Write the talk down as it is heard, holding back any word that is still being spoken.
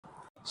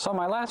So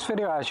my last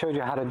video I showed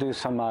you how to do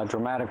some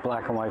dramatic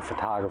black and white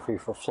photography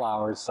for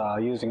flowers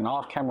using an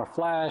off-camera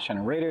flash and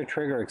a radio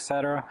trigger,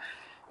 etc.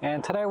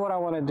 And today what I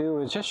want to do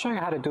is just show you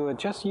how to do it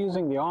just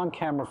using the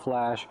on-camera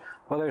flash,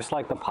 whether it's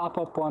like the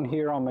pop-up one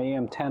here on my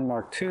EM10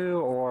 Mark II,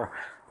 or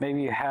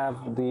maybe you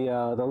have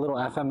the little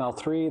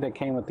FML3 that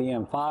came with the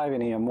EM5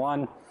 and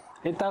EM1.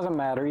 It doesn't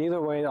matter. Either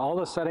way, all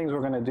the settings we're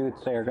going to do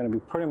today are going to be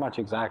pretty much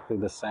exactly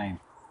the same.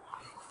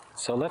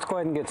 So let's go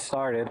ahead and get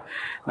started.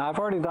 Now I've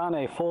already done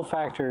a full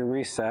factory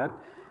reset.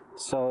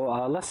 So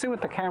let's see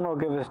what the camera will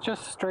give us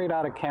just straight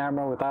out of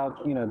camera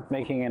without,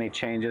 making any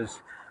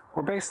changes.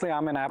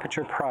 I'm in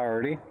aperture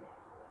priority.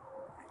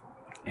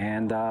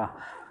 And the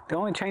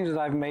only changes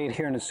I've made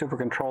here in the super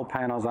control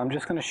panels, I'm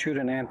just going to shoot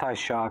an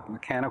anti-shock,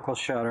 mechanical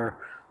shutter,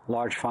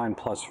 large fine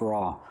plus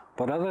raw.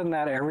 But other than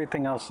that,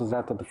 everything else is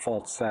at the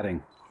default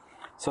setting.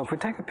 So if we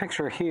take a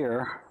picture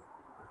here,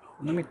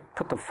 let me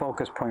put the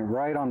focus point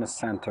right on the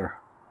center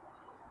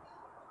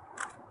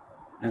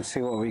and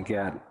see what we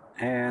get.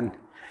 And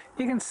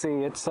you can see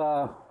it's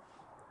a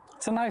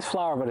nice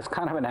flower, but it's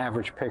kind of an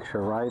average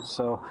picture, right?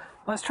 So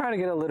let's try to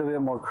get a little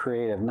bit more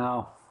creative.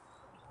 Now,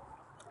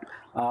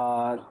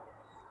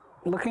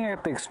 looking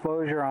at the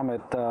exposure, I'm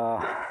at,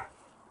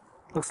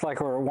 looks like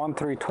we're at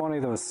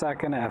 1/320th of a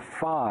second,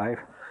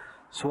 f5.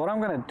 So what I'm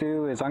going to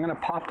do is I'm going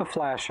to pop the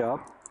flash up,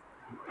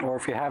 or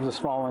if you have the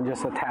small one,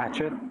 just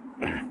attach it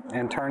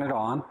and turn it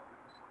on.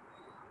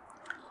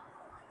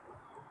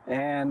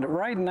 And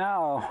right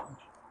now,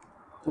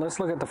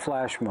 let's look at the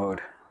flash mode.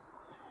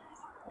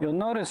 You'll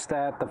notice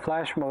that the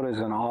flash mode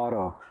is in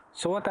auto.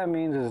 So what that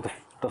means is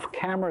the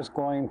camera is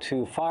going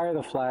to fire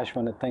the flash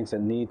when it thinks it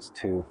needs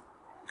to.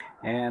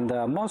 And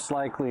most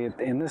likely,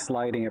 in this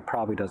lighting, it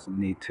probably doesn't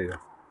need to.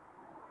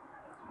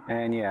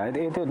 And yeah, it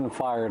didn't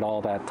fire it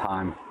all that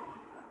time.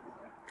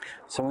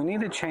 So we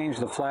need to change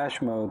the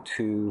flash mode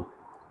to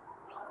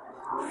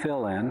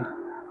fill in.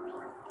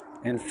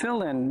 And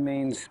fill in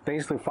means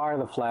basically fire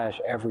the flash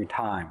every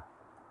time.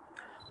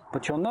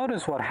 But you'll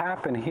notice what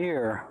happened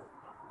here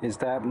is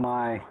that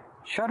my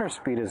shutter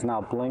speed is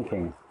now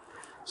blinking.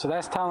 So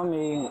that's telling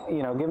me,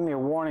 giving me a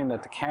warning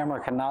that the camera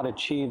cannot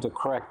achieve the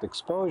correct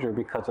exposure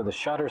because of the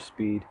shutter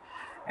speed.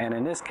 And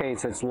in this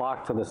case, it's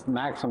locked to the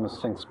maximum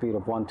sync speed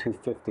of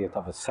 1/250th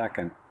of a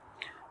second.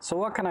 So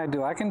what can I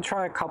do? I can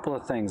try a couple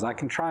of things. I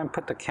can try and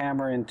put the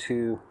camera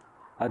into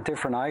a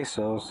different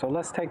ISO. So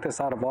let's take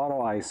this out of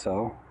auto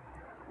ISO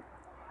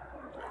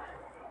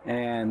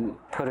and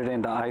put it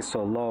into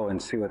ISO low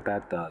and see what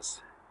that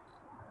does.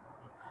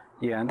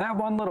 Yeah, and that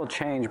one little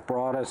change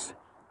brought us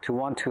to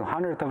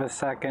 1/200th of a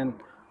second,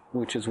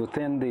 which is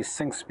within the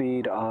sync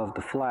speed of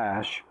the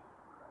flash.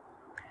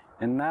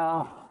 And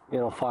now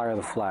it'll fire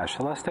the flash.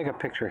 So let's take a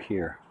picture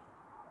here.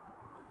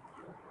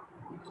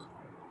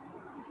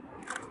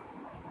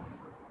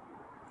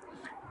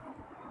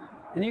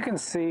 And you can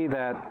see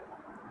that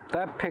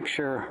that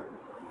picture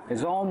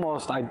is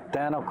almost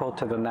identical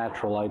to the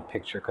natural light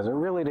picture because it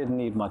really didn't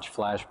need much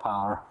flash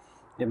power.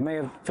 It may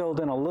have filled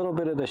in a little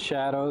bit of the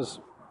shadows,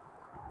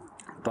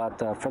 but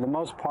for the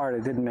most part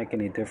it didn't make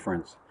any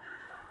difference.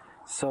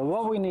 So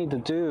what we need to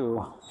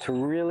do to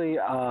really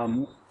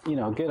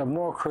get a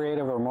more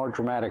creative or more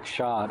dramatic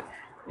shot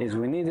is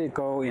we need to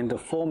go into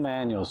full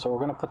manual. So we're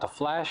going to put the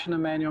flash into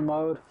manual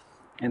mode,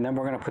 and then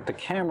we're going to put the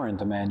camera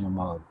into manual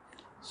mode.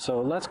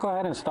 So let's go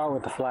ahead and start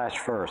with the flash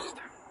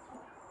first.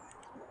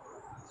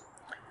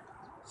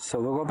 So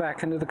we'll go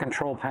back into the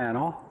control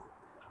panel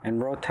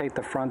and rotate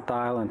the front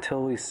dial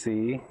until we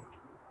see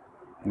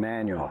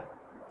manual.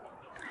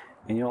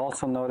 And you'll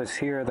also notice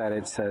here that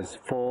it says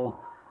full,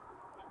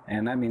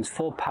 and that means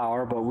full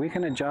power, but we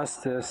can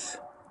adjust this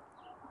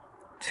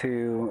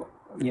to,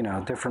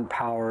 different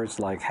powers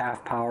like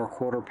half power,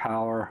 quarter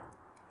power,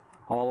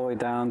 all the way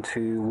down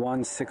to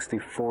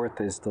 1/64th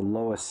is the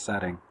lowest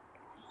setting.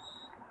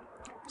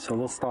 So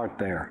we'll start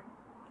there.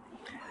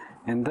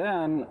 And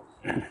then,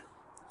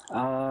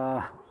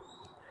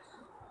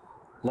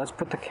 let's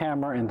put the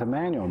camera into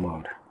manual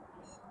mode.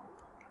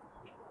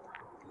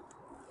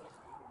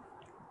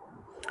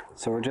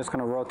 So we're just going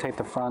to rotate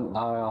the front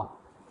dial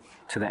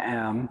to the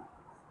M.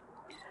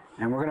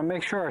 And we're going to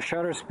make sure our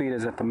shutter speed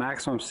is at the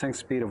maximum sync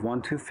speed of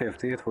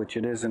 1/250th, which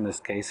it is in this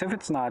case. If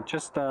it's not,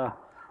 just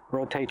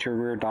rotate your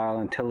rear dial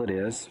until it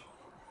is.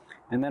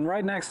 And then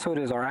right next to it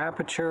is our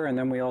aperture, and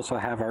then we also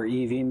have our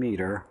EV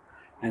meter.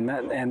 And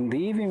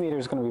the EV meter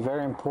is going to be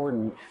very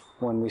important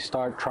when we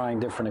start trying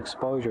different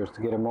exposures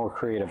to get a more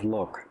creative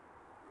look.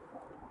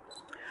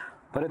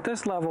 But at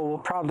this level, we'll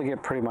probably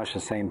get pretty much the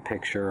same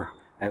picture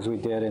as we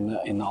did in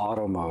the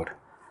auto mode.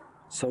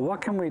 So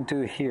what can we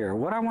do here?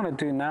 What I want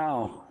to do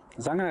now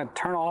is I'm going to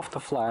turn off the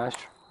flash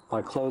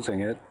by closing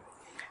it.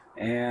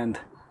 And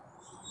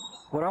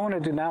what I want to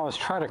do now is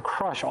try to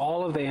crush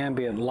all of the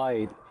ambient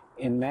light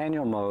in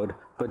manual mode,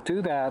 but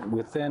do that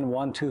within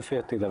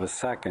 1/250th of a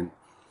second.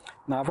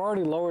 Now I've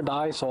already lowered the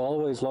ISO all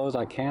the way as low as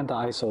I can to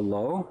ISO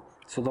low.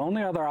 So the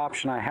only other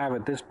option I have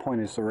at this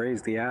point is to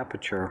raise the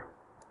aperture.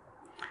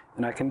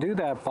 And I can do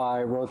that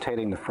by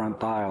rotating the front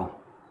dial.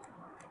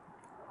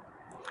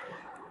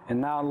 And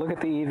now look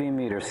at the EV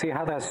meter. See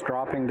how that's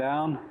dropping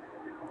down?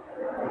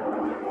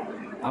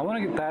 I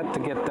want to get that to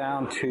get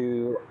down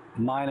to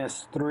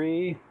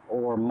 -3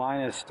 or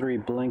 -3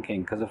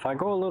 blinking, because if I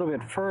go a little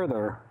bit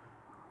further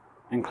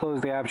and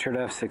close the aperture to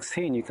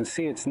f16, you can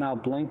see it's now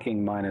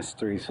blinking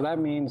 -3. So that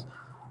means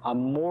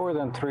I'm more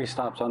than 3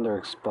 stops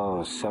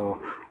underexposed. So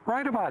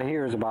right about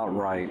here is about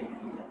right.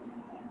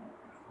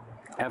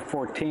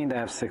 F14 to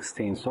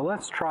f16. So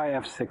let's try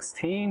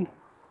f16,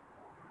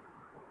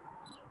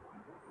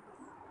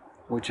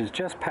 which is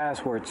just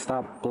past where it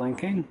stopped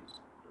blinking,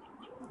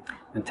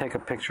 and take a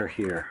picture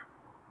here.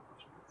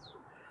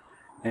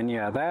 And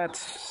yeah,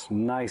 that's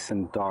nice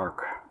and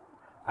dark.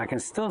 I can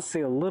still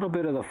see a little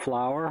bit of the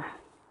flower.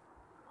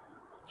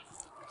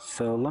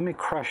 So let me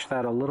crush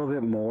that a little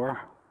bit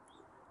more.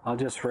 I'll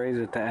just raise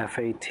it to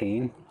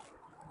f18.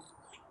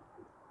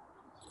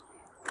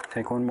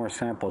 Take one more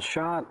sample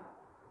shot.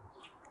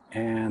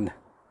 And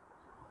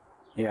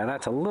yeah,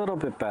 that's a little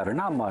bit better.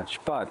 Not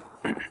much, but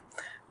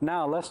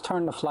now let's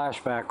turn the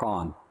flash back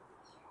on.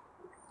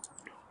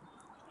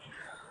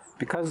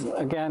 Because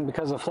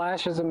the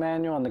flash is in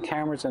manual and the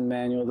camera's in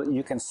manual,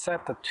 you can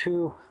set the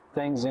two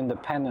things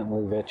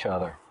independently of each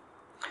other.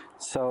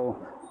 So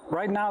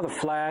right now the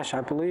flash,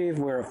 I believe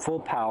we're at full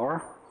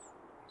power.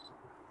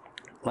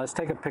 Let's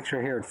take a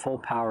picture here at full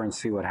power and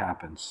see what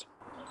happens.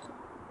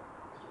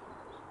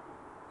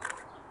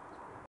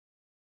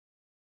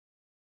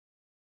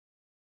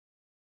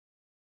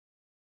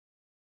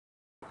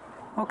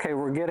 Okay,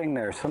 we're getting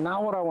there. So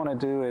now what I want to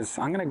do is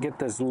I'm going to get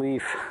this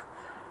leaf,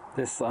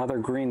 this other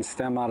green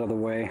stem out of the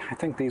way. I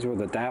think these were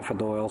the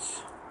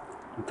daffodils.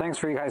 And thanks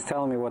for you guys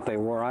telling me what they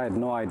were. I had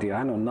no idea.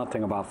 I know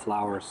nothing about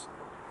flowers.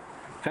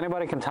 If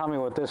anybody can tell me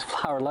what this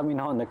flower, let me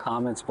know in the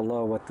comments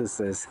below what this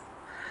is.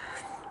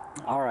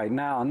 All right,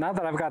 now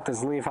that I've got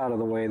this leaf out of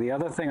the way, the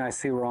other thing I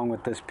see wrong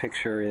with this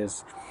picture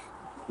is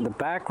the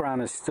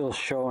background is still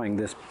showing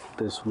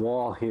this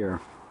wall here.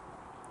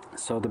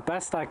 So the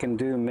best I can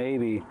do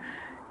maybe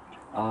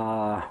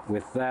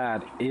with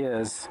that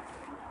is,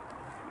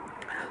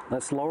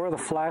 let's lower the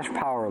flash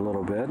power a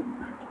little bit.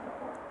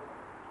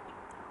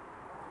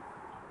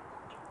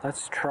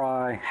 Let's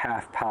try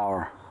half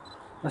power.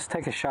 Let's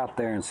take a shot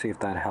there and see if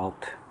that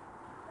helped.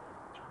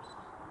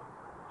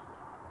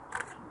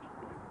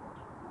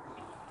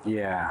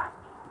 Yeah,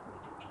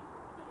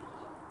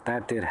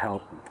 that did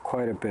help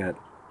quite a bit.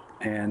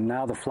 And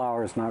now the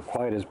flower is not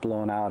quite as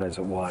blown out as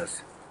it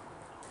was.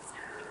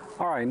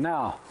 All right,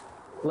 now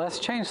let's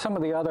change some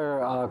of the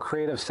other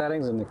creative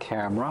settings in the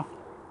camera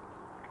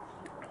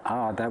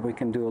that we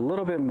can do a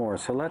little bit more.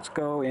 So let's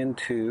go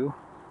into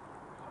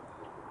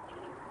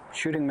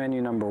shooting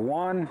menu number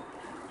 1,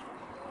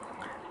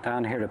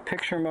 down here to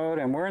picture mode,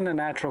 and we're in the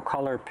natural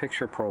color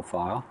picture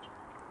profile.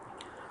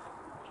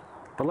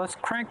 But let's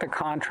crank the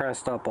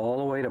contrast up all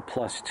the way to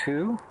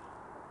 +2.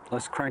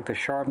 Let's crank the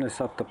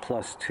sharpness up to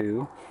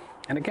 +2.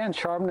 And again,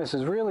 sharpness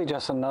is really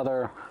just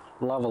another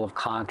level of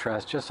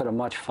contrast, just at a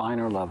much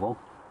finer level.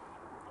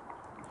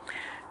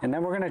 And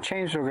then we're going to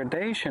change the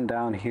gradation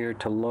down here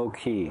to low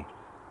key.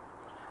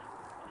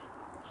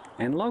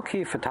 In low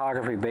key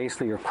photography,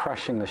 basically you're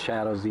crushing the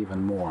shadows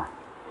even more.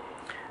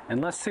 And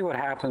let's see what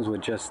happens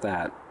with just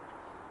that.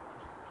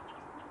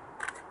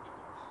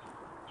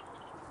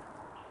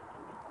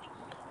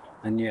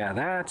 And yeah,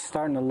 that's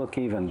starting to look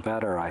even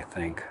better, I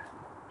think.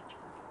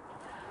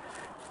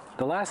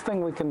 The last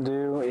thing we can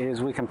do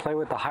is we can play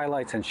with the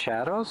highlights and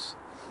shadows.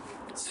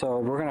 So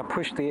we're going to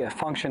push the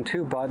function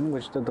 2 button,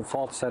 which the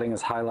default setting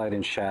is highlight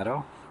and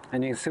shadow.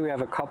 And you can see we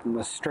have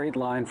a straight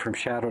line from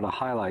shadow to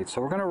highlight. So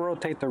we're going to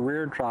rotate the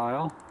rear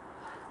dial,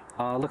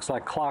 looks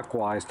like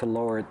clockwise, to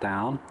lower it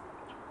down.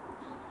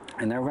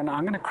 And then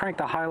I'm going to crank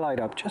the highlight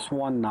up just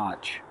 1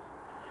 notch.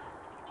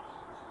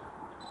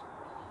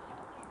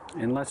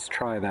 And let's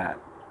try that.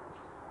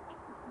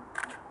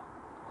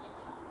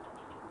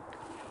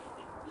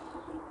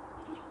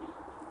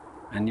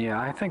 And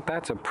yeah, I think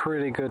that's a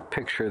pretty good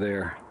picture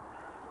there.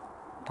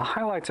 The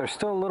highlights are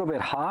still a little bit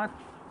hot,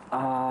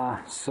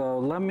 so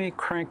let me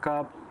crank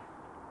up.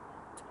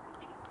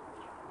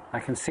 I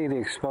can see the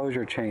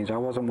exposure change. I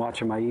wasn't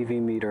watching my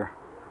EV meter.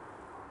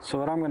 So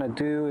what I'm going to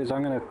do is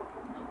I'm going to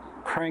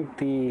crank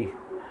the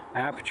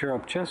aperture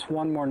up just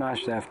 1 more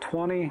notch to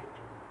f20.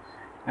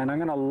 And I'm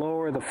going to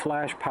lower the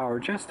flash power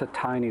just a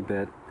tiny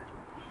bit.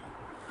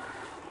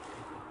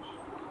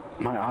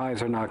 My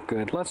eyes are not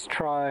good. Let's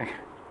try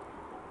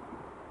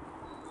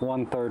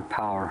 1/3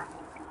 power.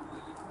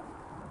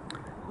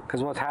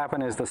 Because what's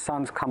happened is the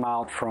sun's come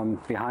out from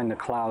behind the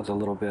clouds a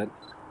little bit.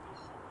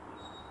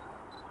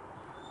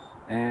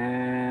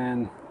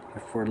 And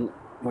if we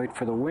wait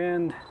for the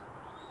wind,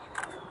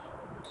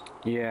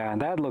 yeah,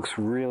 that looks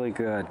really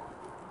good.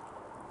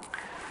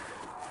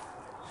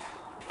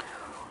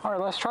 All right,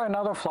 let's try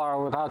another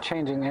flower without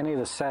changing any of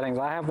the settings.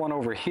 I have one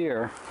over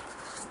here.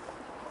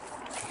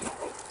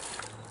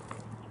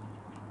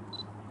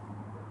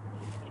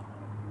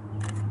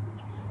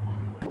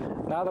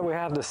 Now that we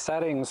have the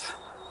settings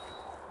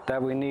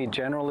that we need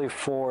generally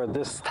for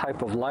this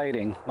type of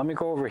lighting, let me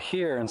go over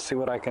here and see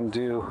what I can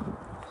do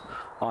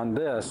on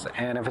this,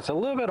 and if it's a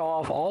little bit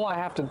off, all I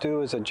have to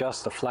do is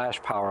adjust the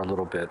flash power a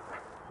little bit.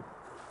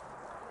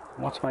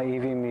 What's my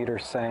EV meter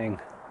saying?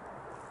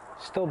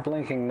 Still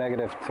blinking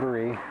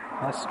 -3.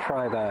 Let's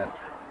try that.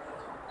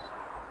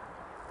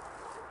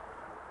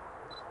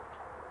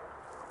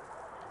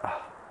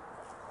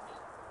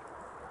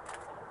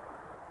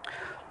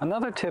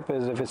 Another tip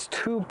is if it's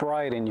too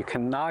bright and you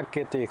cannot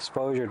get the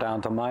exposure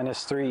down to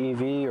 -3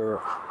 EV or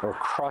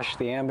crush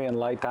the ambient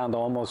light down to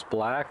almost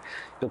black,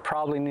 you'll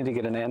probably need to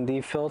get an ND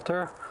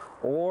filter,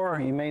 or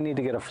you may need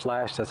to get a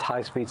flash that's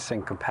high-speed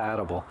sync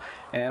compatible.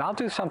 And I'll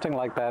do something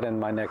like that in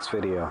my next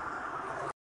video.